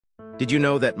Did you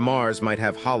know that Mars might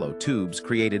have hollow tubes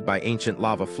created by ancient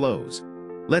lava flows?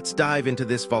 Let's dive into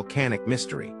this volcanic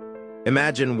mystery.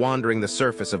 Imagine wandering the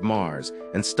surface of Mars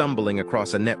and stumbling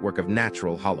across a network of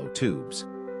natural hollow tubes.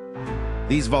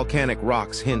 These volcanic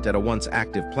rocks hint at a once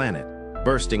active planet,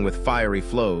 bursting with fiery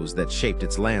flows that shaped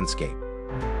its landscape.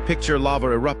 Picture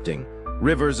lava erupting,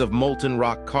 rivers of molten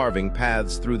rock carving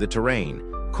paths through the terrain,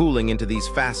 cooling into these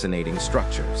fascinating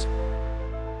structures.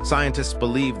 Scientists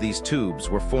believe these tubes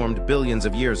were formed billions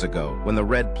of years ago when the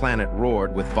red planet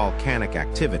roared with volcanic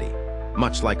activity,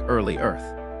 much like early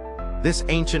Earth. This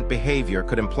ancient behavior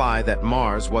could imply that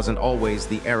Mars wasn't always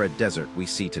the arid desert we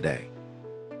see today.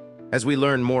 As we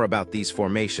learn more about these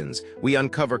formations, we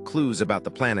uncover clues about the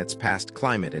planet's past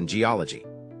climate and geology.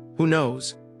 Who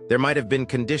knows? There might have been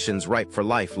conditions ripe for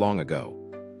life long ago.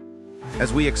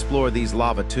 As we explore these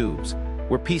lava tubes,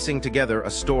 we're piecing together a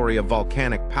story of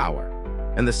volcanic power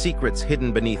and the secrets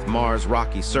hidden beneath Mars'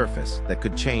 rocky surface that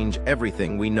could change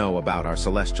everything we know about our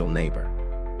celestial neighbor.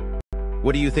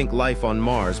 What do you think life on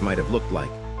Mars might have looked like?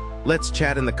 Let's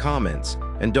chat in the comments,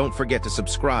 and don't forget to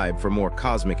subscribe for more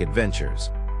cosmic adventures.